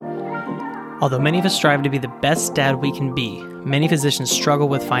Although many of us strive to be the best dad we can be, many physicians struggle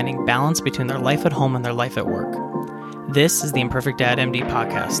with finding balance between their life at home and their life at work. This is the Imperfect Dad MD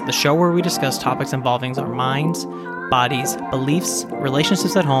podcast, the show where we discuss topics involving our minds, bodies, beliefs,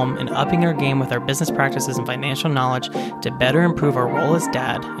 relationships at home, and upping our game with our business practices and financial knowledge to better improve our role as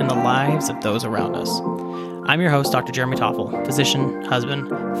dad and the lives of those around us. I'm your host, Dr. Jeremy Toffel, physician, husband,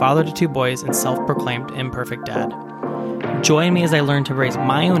 father to 2 boys, and self-proclaimed imperfect dad. Join me as I learn to embrace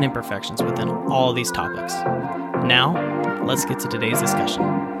my own imperfections within all these topics. Now, let's get to today's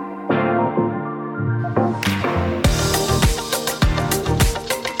discussion.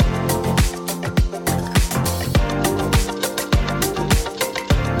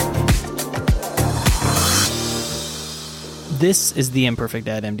 This is the Imperfect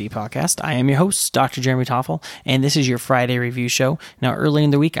Dad MD podcast. I am your host, Dr. Jeremy Toffel, and this is your Friday review show. Now, earlier in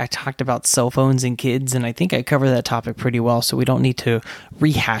the week, I talked about cell phones and kids, and I think I covered that topic pretty well, so we don't need to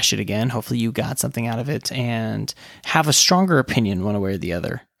rehash it again. Hopefully you got something out of it and have a stronger opinion one way or the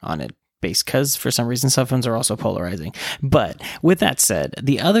other on it, because for some reason, cell phones are also polarizing. But with that said,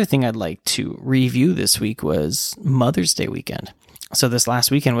 the other thing I'd like to review this week was Mother's Day weekend. So this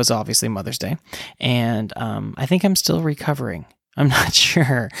last weekend was obviously Mother's Day, and I think I'm still recovering. I'm not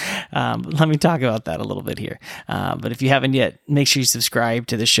sure. Let me talk about that a little bit here. But if you haven't yet, make sure you subscribe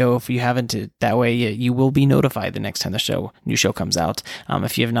to the show. If you haven't, that way you will be notified the next time the new show comes out.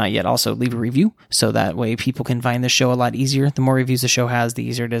 If you have not yet, also leave a review, so that way people can find the show a lot easier. The more reviews the show has, the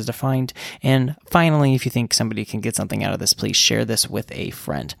easier it is to find. And finally, if you think somebody can get something out of this, please share this with a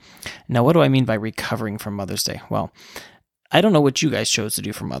friend. Now, what do I mean by recovering from Mother's Day? Well, I don't know what you guys chose to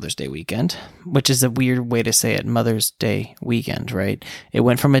do for Mother's Day weekend, which is a weird way to say it, Mother's Day weekend, right? It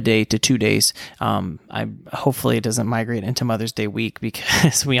went from a day to 2 days. Hopefully it doesn't migrate into Mother's Day week,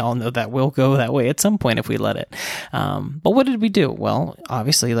 because we all know that will go that way at some point if we let it. But what did we do? Well,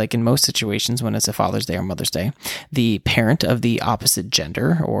 obviously, like in most situations when it's a Father's Day or Mother's Day, the parent of the opposite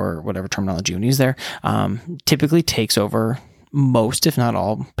gender, or whatever terminology we use there, typically takes over most, if not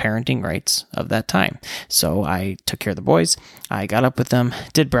all, parenting rights of that time. So I took care of the boys, I got up with them,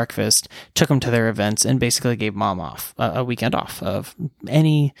 did breakfast, took them to their events, and basically gave mom off, a weekend off of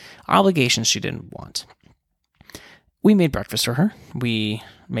any obligations she didn't want. We made breakfast for her. We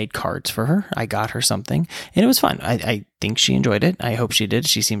made cards for her. I got her something, and it was fun. I think she enjoyed it. I hope she did.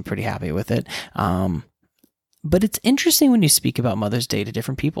 She seemed pretty happy with it. But it's interesting when you speak about Mother's Day to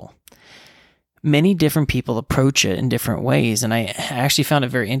different people. Many different people approach it in different ways, and I actually found it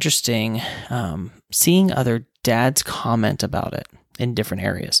very interesting seeing other dads comment about it in different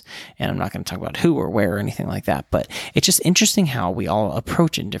areas. And I'm not going to talk about who or where or anything like that, but it's just interesting how we all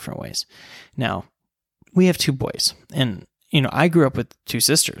approach it in different ways. Now, we have 2 boys, and I grew up with 2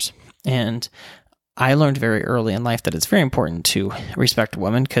 sisters, and I learned very early in life that it's very important to respect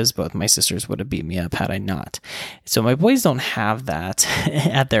women, because both my sisters would have beat me up had I not. So my boys don't have that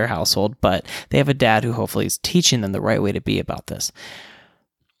at their household, but they have a dad who hopefully is teaching them the right way to be about this.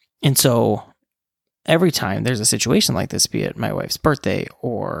 And so every time there's a situation like this, be it my wife's birthday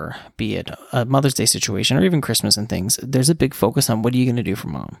or be it a Mother's Day situation or even Christmas and things, there's a big focus on what are you going to do for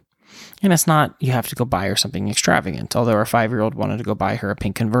mom? And it's not you have to go buy her something extravagant. Although our 5-year-old wanted to go buy her a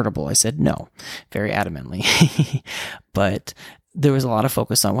pink convertible, I said no, very adamantly. But there was a lot of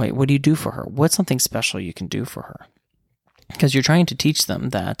focus on, wait, what do you do for her? What's something special you can do for her? Because you're trying to teach them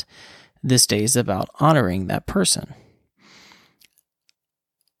that this day is about honoring that person.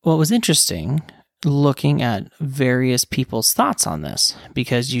 Well, it was interesting looking at various people's thoughts on this,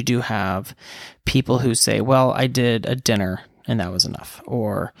 because you do have people who say, well, I did a dinner and that was enough.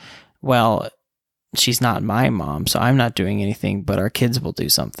 Or, well, she's not my mom, so I'm not doing anything, but our kids will do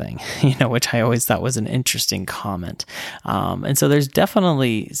something, which I always thought was an interesting comment. And so there's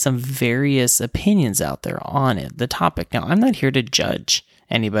definitely some various opinions out there on it, the topic. Now, I'm not here to judge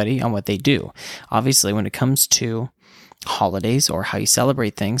anybody on what they do. Obviously, when it comes to holidays or how you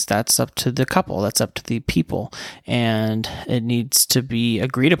celebrate things, that's up to the couple, that's up to the people, and it needs to be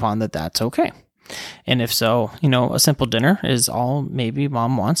agreed upon that that's okay. And if so, a simple dinner is all maybe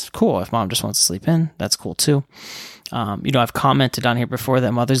mom wants. Cool. If mom just wants to sleep in, that's cool too. I've commented on here before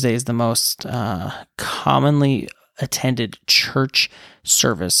that Mother's Day is the most commonly attended church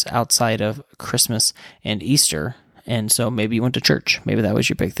service outside of Christmas and Easter. And so maybe you went to church. Maybe that was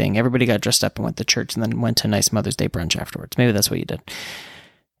your big thing. Everybody got dressed up and went to church and then went to a nice Mother's Day brunch afterwards. Maybe that's what you did.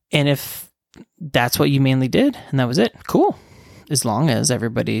 And if that's what you mainly did and that was it, cool. As long as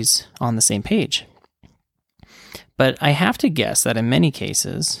everybody's on the same page. But I have to guess that in many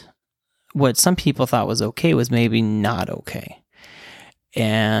cases, what some people thought was okay was maybe not okay.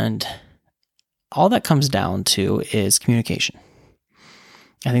 And all that comes down to is communication.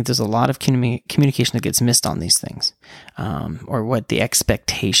 I think there's a lot of communication that gets missed on these things, or what the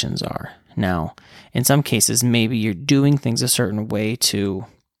expectations are. Now, in some cases, maybe you're doing things a certain way to,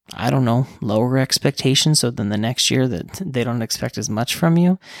 I don't know, lower expectations so then the next year that they don't expect as much from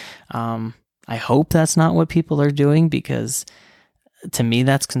you. I hope that's not what people are doing, because to me,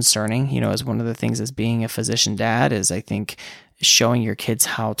 that's concerning. As one of the things as being a physician dad is, I think, showing your kids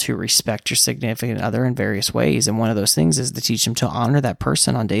how to respect your significant other in various ways. And one of those things is to teach them to honor that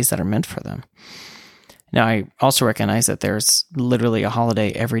person on days that are meant for them. Now, I also recognize that there's literally a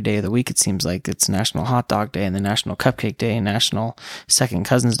holiday every day of the week. It seems like it's National Hot Dog Day and the National Cupcake Day and National Second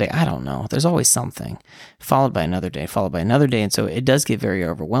Cousins Day. I don't know. There's always something, followed by another day, followed by another day. And so it does get very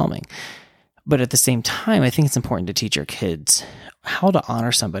overwhelming. But at the same time, I think it's important to teach our kids how to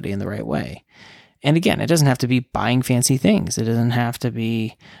honor somebody in the right way. And again, it doesn't have to be buying fancy things. It doesn't have to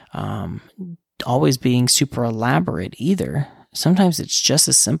be always being super elaborate either. Sometimes it's just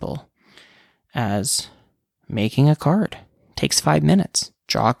as simple as making a card. Takes 5 minutes.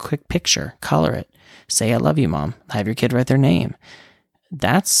 Draw a quick picture, color it, say, "I love you, Mom." Have your kid write their name.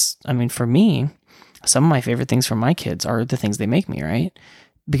 For me, some of my favorite things from my kids are the things they make me, right?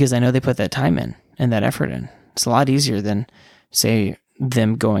 Because I know they put that time in and that effort in. It's a lot easier than, say,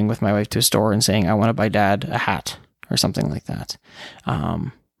 them going with my wife to a store and saying, "I want to buy Dad a hat," or something like that.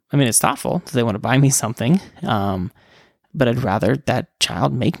 It's thoughtful that they want to buy me something, but I'd rather that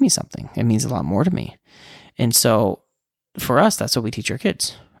child make me something. It means a lot more to me. And so for us, that's what we teach our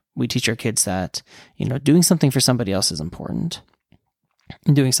kids. We teach our kids that, doing something for somebody else is important.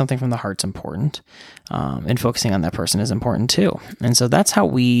 Doing something from the heart's important, and focusing on that person is important too. And so that's how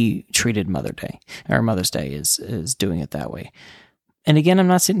we treated Mother's Day is doing it that way. And again, I'm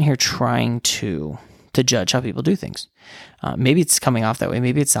not sitting here trying to judge how people do things. Maybe it's coming off that way.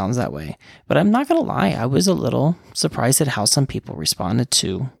 Maybe it sounds that way. But I'm not going to lie. I was a little surprised at how some people responded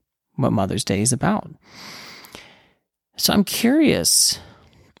to what Mother's Day is about. So I'm curious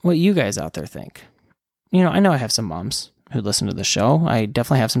what you guys out there think. I know I have some moms who listen to the show. I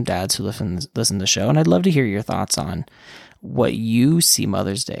definitely have some dads who listen to the show. And I'd love to hear your thoughts on what you see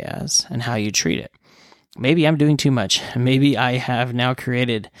Mother's Day as and how you treat it. Maybe I'm doing too much. Maybe I have now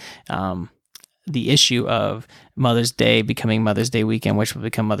created the issue of Mother's Day becoming Mother's Day weekend, which will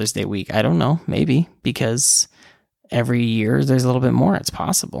become Mother's Day week. I don't know. Maybe because every year there's a little bit more. It's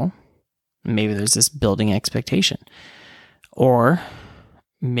possible. Maybe there's this building expectation. Or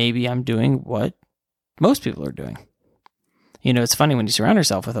maybe I'm doing what most people are doing. It's funny when you surround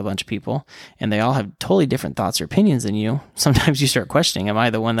yourself with a bunch of people and they all have totally different thoughts or opinions than you. Sometimes you start questioning, am I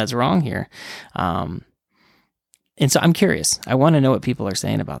the one that's wrong here? And so I'm curious. I want to know what people are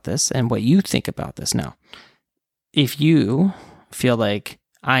saying about this and what you think about this. Now, if you feel like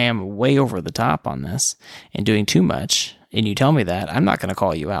I am way over the top on this and doing too much, and you tell me that, I'm not going to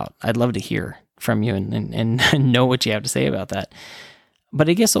call you out. I'd love to hear from you and know what you have to say about that. But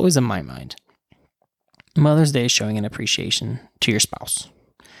I guess always in my mind, Mother's Day is showing an appreciation to your spouse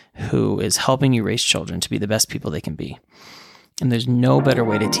who is helping you raise children to be the best people they can be. And there's no better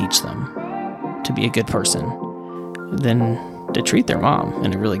way to teach them to be a good person than to treat their mom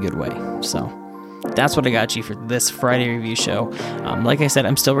in a really good way. So that's what I got you for this Friday review show. Like I said,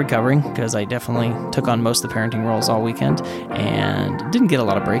 I'm still recovering because I definitely took on most of the parenting roles all weekend and didn't get a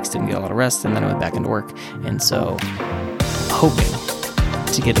lot of breaks, didn't get a lot of rest, and then I went back into work. And so hoping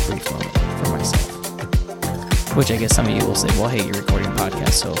to get a brief moment for myself, which I guess some of you will say, well, hey, you're recording a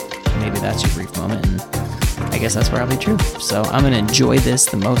podcast, so maybe that's your brief moment. And I guess that's probably true. So I'm going to enjoy this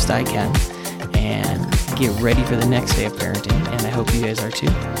the most I can and get ready for the next day of parenting. And I hope you guys are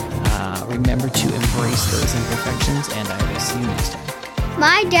too. Remember to embrace those imperfections, and I will see you next time.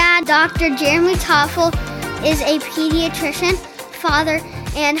 My dad, Dr. Jeremy Toffel, is a pediatrician, father,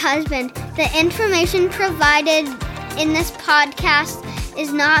 and husband. The information provided in this podcast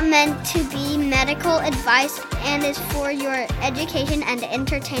is not meant to be medical advice and is for your education and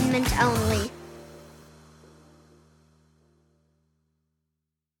entertainment only.